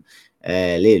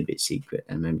a little bit secret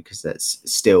at the moment because that's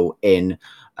still in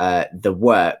the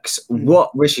works. Mm.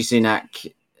 What Rishi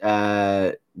Sunak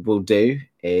will do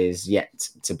is yet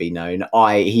to be known.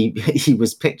 He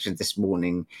was pictured this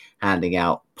morning handing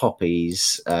out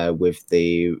poppies with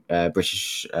the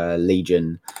British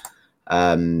Legion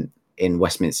in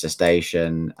Westminster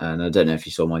Station. And I don't know if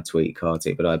you saw my tweet,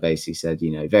 Kartik, but I basically said,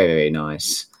 very, very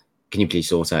nice. Can you please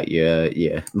sort out your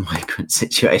migrant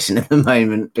situation at the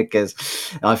moment? Because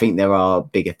I think there are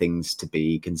bigger things to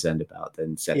be concerned about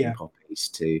than selling Yeah, poppies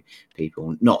to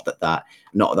people. Not that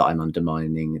I'm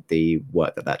undermining the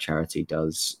work that charity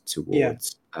does yeah,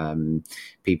 towards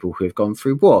people who have gone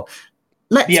through war.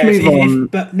 Let's yeah. move on.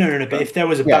 But no. But if there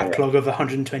was a Yeah, yeah. backlog of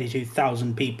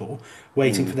 122,000 people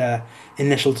waiting for Hmm. their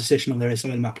initial decision on their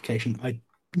asylum application,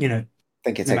 you know, I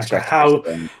think it's no matter expressed how,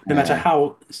 precedent. no matter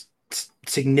how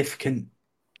significant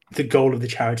the goal of the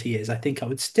charity is, I think I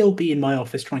would still be in my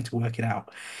office trying to work it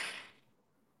out.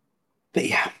 But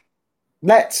yeah,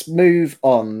 Let's move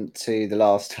on to the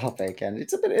last topic, and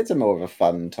it's a more of a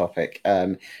fun topic.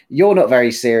 You're not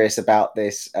very serious about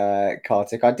this,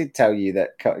 Kartik. I did tell you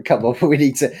that. Come on, we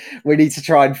need to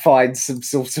try and find some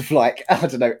sort of like I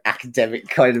don't know academic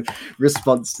kind of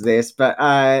response to this. But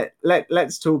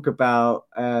let's talk about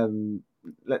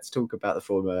the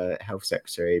former Health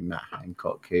Secretary Matt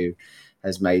Hancock, who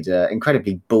has made an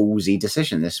incredibly ballsy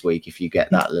decision this week. If you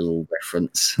get that little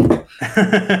reference.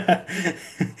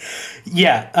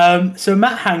 yeah. So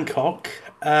Matt Hancock,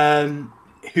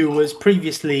 who was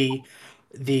previously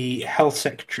the health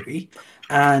secretary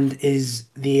and is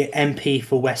the MP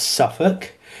for West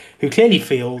Suffolk, who clearly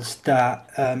feels that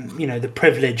the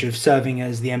privilege of serving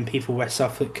as the MP for West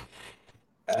Suffolk,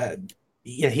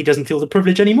 yeah, he doesn't feel the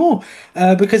privilege anymore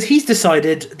because he's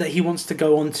decided that he wants to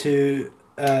go on to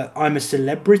I'm a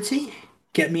Celebrity,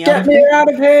 Get Me Out Get of me Here.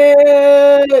 out of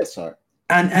here! Sorry.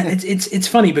 And it's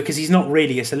funny because he's not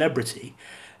really a celebrity.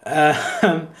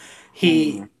 Um,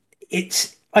 he Hmm.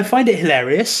 it's I find it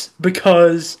hilarious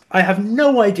because I have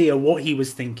no idea what he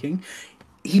was thinking.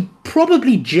 He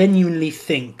probably genuinely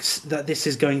thinks that this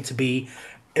is going to be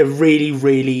a really,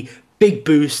 really big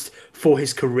boost for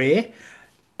his career.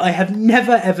 I have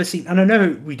never ever seen, and I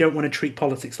know we don't want to treat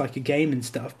politics like a game and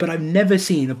stuff, but I've never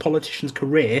seen a politician's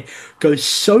career go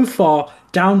so far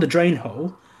down the drain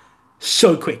hole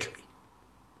so quickly.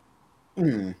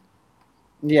 Hmm.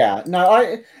 Yeah,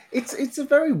 no, it's a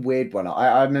very weird one.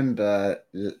 I remember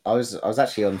I was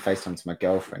actually on FaceTime to my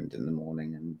girlfriend in the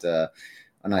morning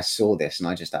and I saw this and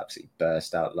I just absolutely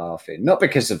burst out laughing. Not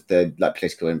because of the like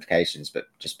political implications, but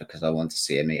just because I want to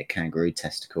see him eat a kangaroo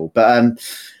testicle. But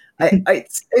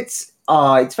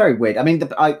it's very weird. I mean,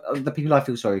 the people I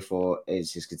feel sorry for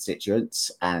is his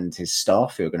constituents and his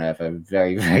staff who are going to have a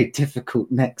very very difficult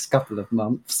next couple of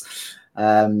months.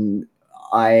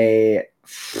 I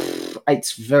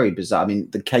it's very bizarre. I mean,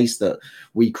 the case that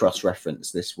we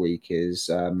cross-referenced this week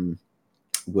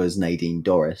was Nadine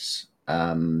Dorris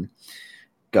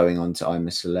going on to I'm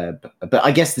a Celeb. But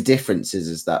I guess the difference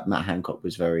is that Matt Hancock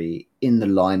was very in the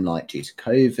limelight due to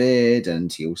COVID,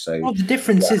 and he also Well, the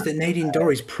difference is that Nadine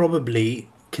Dorries probably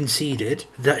conceded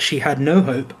that she had no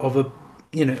hope of a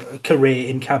career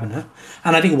in cabinet.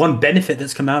 And I think one benefit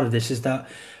that's come out of this is that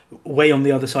way on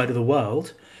the other side of the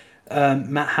world,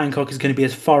 Matt Hancock is going to be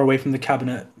as far away from the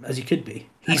cabinet as he could be.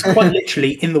 He's quite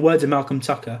literally, in the words of Malcolm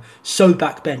Tucker, so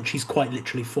backbench, he's quite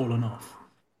literally fallen off.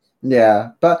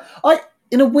 Yeah, but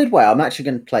in a weird way, I'm actually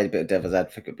going to play a bit of devil's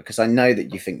advocate because I know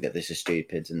that you think that this is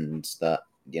stupid and that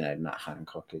Matt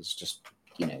Hancock is just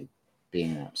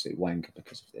being an absolute wanker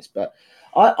because of this. But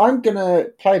I'm going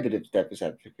to play a bit of devil's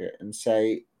advocate and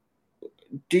say,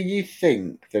 do you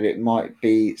think that it might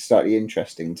be slightly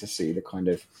interesting to see the kind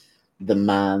of the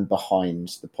man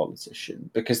behind the politician?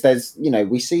 Because there's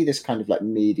we see this kind of like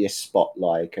media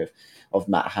spotlight of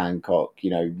Matt Hancock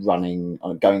running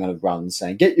going on a run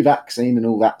saying get your vaccine and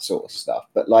all that sort of stuff,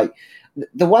 but like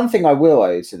the one thing I will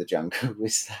owe to the jungle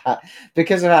was that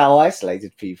because of how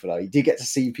isolated people are, you do get to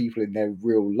see people in their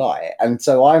real light, and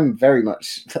so I'm very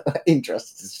much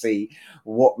interested to see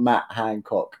what Matt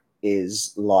Hancock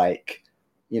is like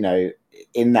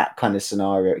in that kind of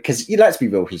scenario, because let's be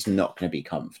real, he's not going to be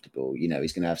comfortable.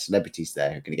 He's going to have celebrities there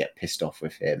who are going to get pissed off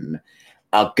with him,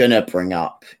 are going to bring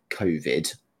up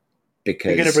COVID because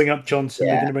they're going to bring up Johnson.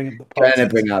 Yeah, they're going to bring up the politics. Going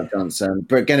to bring up Johnson.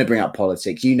 Going to bring up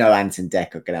politics. Anton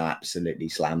Deck are going to absolutely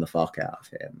slam the fuck out of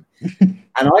him,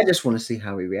 and I just want to see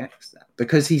how he reacts to that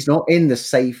because he's not in the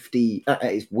safety.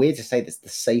 It's weird to say this, the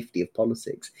safety of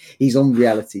politics. He's on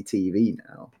reality TV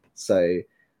now, so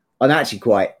I'm actually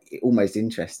quite almost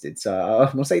interested. So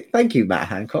I will say thank you, Matt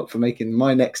Hancock, for making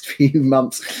my next few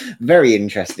months very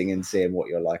interesting and seeing what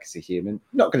you're like as a human.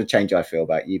 Not going to change how I feel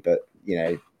about you, but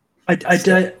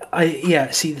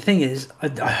See, the thing is,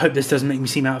 I hope this doesn't make me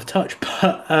seem out of touch,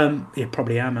 but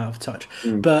probably am out of touch.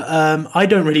 But I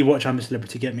don't really watch I'm a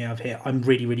Celebrity, get me out of here. I'm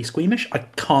really, really squeamish. I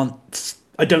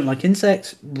don't like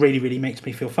insects. Really, really makes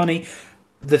me feel funny.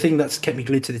 The thing that's kept me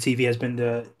glued to the TV has been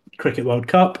the Cricket World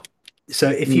Cup. So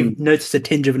if you've noticed a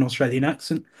tinge of an Australian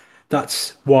accent,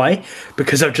 that's why.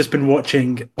 Because I've just been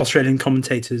watching Australian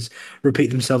commentators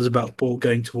repeat themselves about ball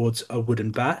going towards a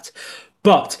wooden bat.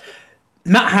 But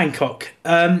Matt Hancock,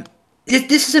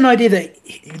 this is an idea that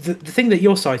the thing that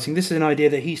you're citing, this is an idea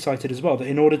that he cited as well, that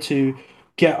in order to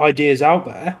get ideas out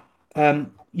there,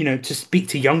 to speak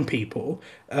to young people,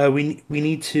 we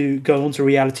need to go onto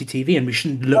reality TV, and we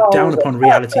shouldn't look down upon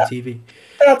reality TV.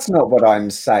 That's not what I'm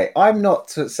saying. I'm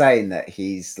not saying that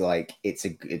he's like it's a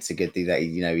good thing that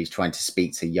he's trying to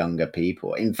speak to younger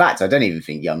people. In fact, I don't even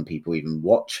think young people even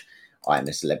watch I'm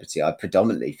a Celebrity. I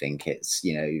predominantly think it's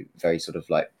very sort of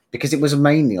like, because it was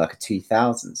mainly like a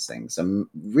 2000s thing. So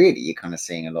really, you're kind of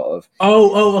seeing a lot of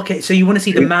okay. So you want to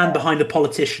see the man behind the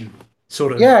politician,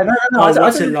 sort of. Yeah, no.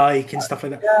 What's it like and stuff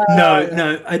like that.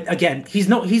 No. Again, he's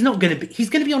not going to be.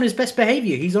 He's going to be on his best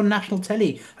behavior. He's on national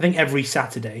telly. I think every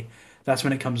Saturday. That's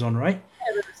when it comes on, right?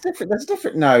 Yeah, that's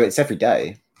different. No, it's every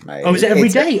day, mate. Oh, is it every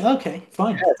day? Okay,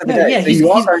 fine. Yeah, so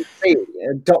you are going to see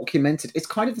documented. It's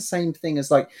kind of the same thing as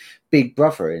like Big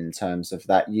Brother in terms of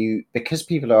that because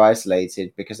people are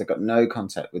isolated, because they've got no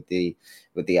contact with the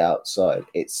outside.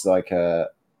 It's like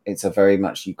it's a very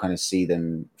much, you kind of see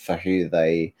them for who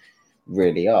they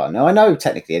really are. Now, I know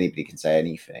technically anybody can say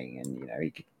anything, and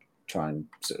you could try and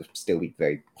sort of still be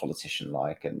very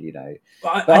politician-like, and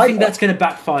I think that's going to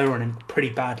backfire on him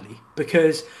pretty badly,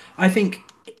 because I think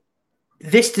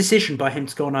this decision by him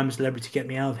to go on I'm a Celebrity, get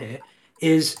me out of here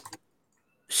is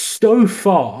so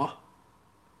far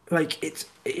like it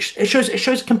shows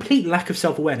a complete lack of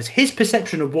self-awareness. His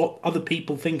perception of what other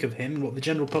people think of him, what the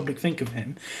general public think of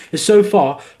him, is so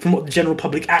far from what the general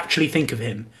public actually think of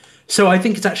him. So I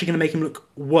think it's actually going to make him look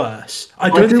worse. I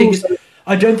don't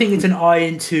think it's an eye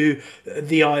into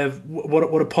the eye of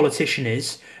what a politician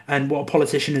is and what a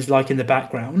politician is like in the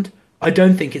background. I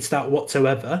don't think it's that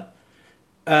whatsoever.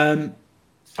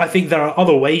 I think there are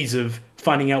other ways of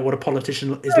finding out what a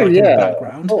politician is like in the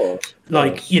background.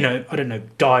 Like, I don't know,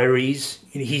 diaries.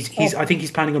 I think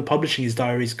he's planning on publishing his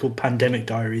diaries called Pandemic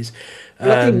Diaries.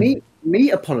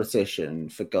 Meet a politician,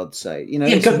 for God's sake.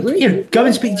 Go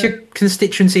and speak to your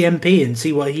constituency MP and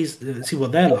see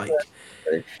what they're like.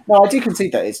 No, I do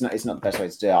concede that it's not the best way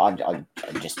to do it. I don't know.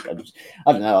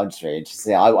 I'm just very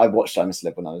interested. I watched I'm a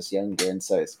Celeb when I was younger, and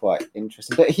so it's quite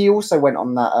interesting. But he also went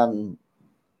on that.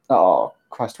 Oh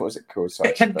Christ, what was it called?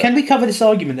 Sorry, can we cover this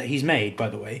argument that he's made, by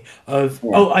the way? I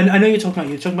know you're talking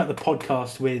about the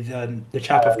podcast with the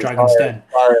chap of Dragon's Den.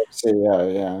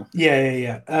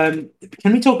 Yeah.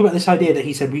 Can we talk about this idea that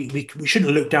he said we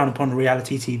shouldn't look down upon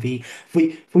reality TV?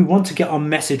 If we want to get our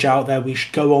message out there, we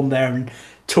should go on there and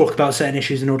talk about certain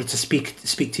issues in order to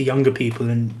speak to younger people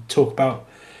and talk about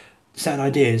certain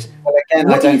ideas. Well, again,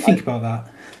 what do you think about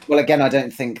that? Well, again, I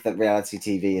don't think that reality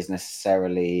TV is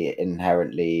necessarily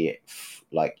inherently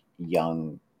like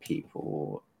young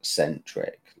people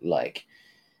centric. Like,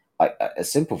 a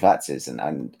simple fact is,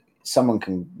 and someone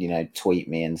can, tweet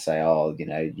me and say, oh,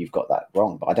 you've got that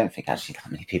wrong. But I don't think actually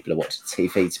that many people are watching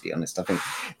TV, to be honest. I think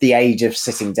the age of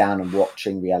sitting down and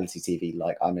watching reality TV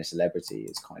like I'm a Celebrity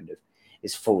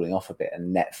is falling off a bit.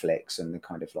 And Netflix and the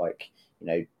kind of like,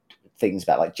 things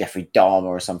about like Jeffrey Dahmer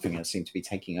or something that seem to be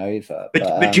taking over.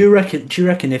 But do you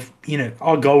reckon if,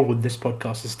 our goal with this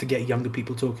podcast is to get younger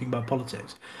people talking about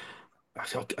politics?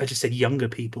 I just said younger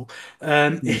people,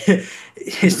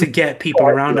 is to get people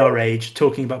around our age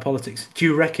talking about politics. Do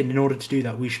you reckon in order to do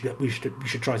that we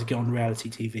should try to get on reality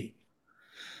TV?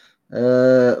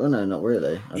 Well, no, not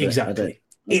really. Exactly. I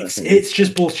don't think It's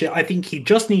just bullshit. I think he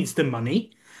just needs the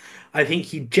money. I think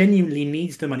he genuinely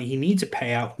needs the money. He needs a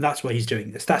payout. That's why he's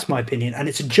doing this. That's my opinion, and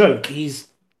it's a joke. He's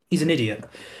an idiot.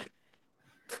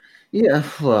 Yeah,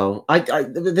 well,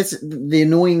 the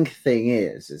annoying thing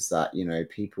is that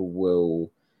people will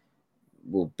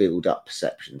build up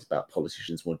perceptions about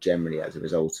politicians more generally as a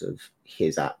result of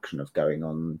his action of going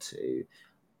on to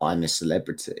I'm a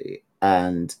Celebrity,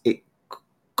 and it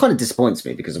kind of disappoints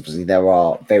me because obviously there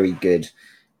are very good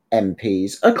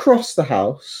MPs across the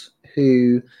House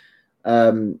who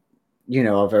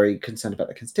are very concerned about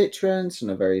their constituents and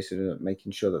are very sort of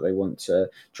making sure that they want to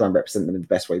try and represent them in the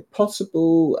best way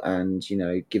possible and,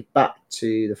 give back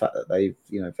to the fact that they've,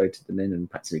 voted them in and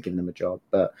practically given them a job.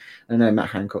 But I know Matt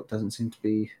Hancock doesn't seem to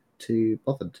be too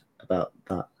bothered about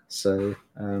that. So,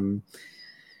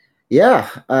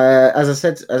 as I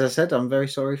said, I'm very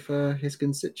sorry for his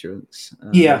constituents.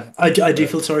 I do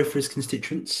feel sorry for his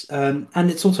constituents. And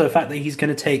it's also a fact that he's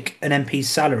going to take an MP's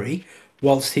salary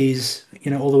whilst he's,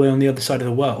 all the way on the other side of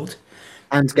the world.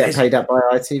 And get paid out by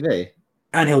ITV.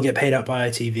 And he'll get paid out by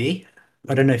ITV.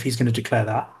 I don't know if he's going to declare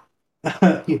that.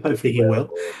 Hopefully he will.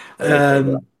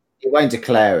 He won't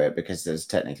declare it because there's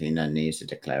technically no need to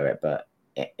declare it, but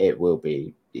he will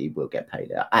get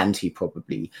paid out. And he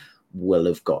probably will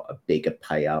have got a bigger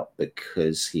payout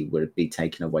because he would be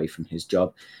taken away from his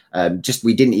job.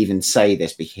 We didn't even say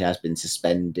this, but he has been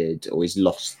suspended or he's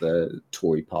lost the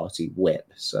Tory party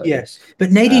whip. So yes,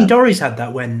 but Nadine Dorries had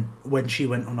that when she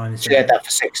went on I'm a She had that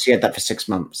for 6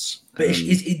 months. But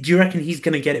do you reckon he's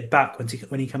going to get it back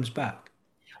when he comes back?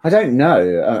 I don't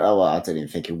know. I don't even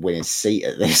think he'll win his seat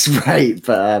at this rate.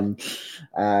 But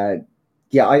I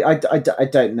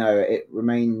don't know. It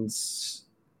remains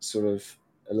sort of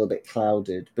a little bit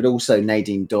clouded, but also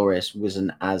Nadine Dorries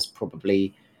wasn't as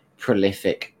probably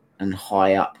prolific and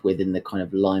high up within the kind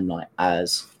of limelight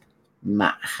as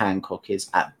Matt Hancock is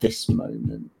at this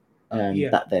moment.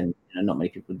 Back then, not many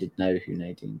people did know who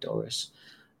Nadine Dorries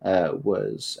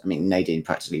was. I mean, Nadine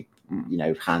practically,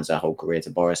 hands her whole career to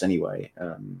Boris anyway.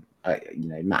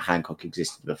 Matt Hancock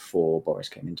existed before Boris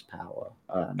came into power.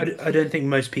 I don't think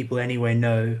most people anyway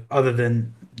know, other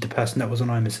than the person that was on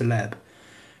I'm a Celeb.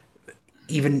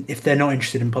 Even if they're not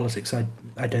interested in politics, I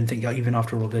don't think even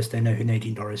after all this they know who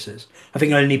Nadine Dorries is. I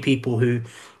think only people who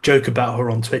joke about her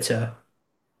on Twitter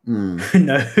know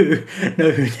who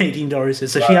Nadine Dorries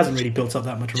is. So she hasn't really built up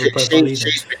that much of a profile either.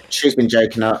 She's been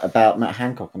joking about Matt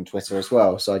Hancock on Twitter as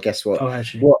well. So I guess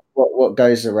what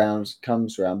goes around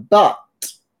comes around. But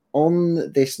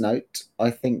on this note,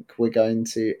 I think we're going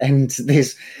to end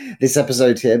this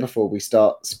episode here before we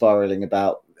start spiraling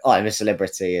about I'm a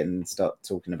Celebrity and start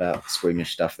talking about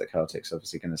squeamish stuff that Kartik's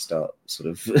obviously going to start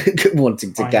sort of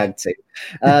wanting to gag to.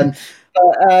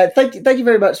 Thank you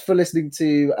very much for listening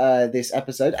to this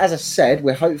episode. As I said,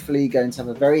 we're hopefully going to have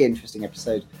a very interesting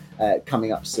episode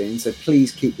coming up soon. So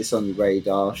please keep this on your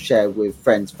radar, share with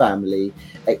friends, family,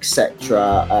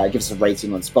 etc. Give us a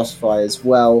rating on Spotify as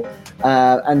well.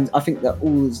 And I think that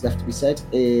all that's left to be said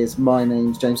is my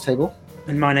name's James Table.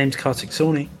 And my name's Kartik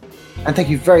Sawney. And thank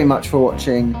you very much for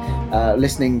watching,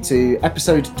 listening to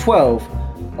episode 12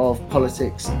 of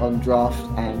Politics on Draft,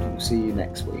 and we'll see you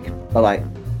next week. Bye-bye.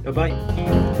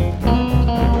 Bye-bye.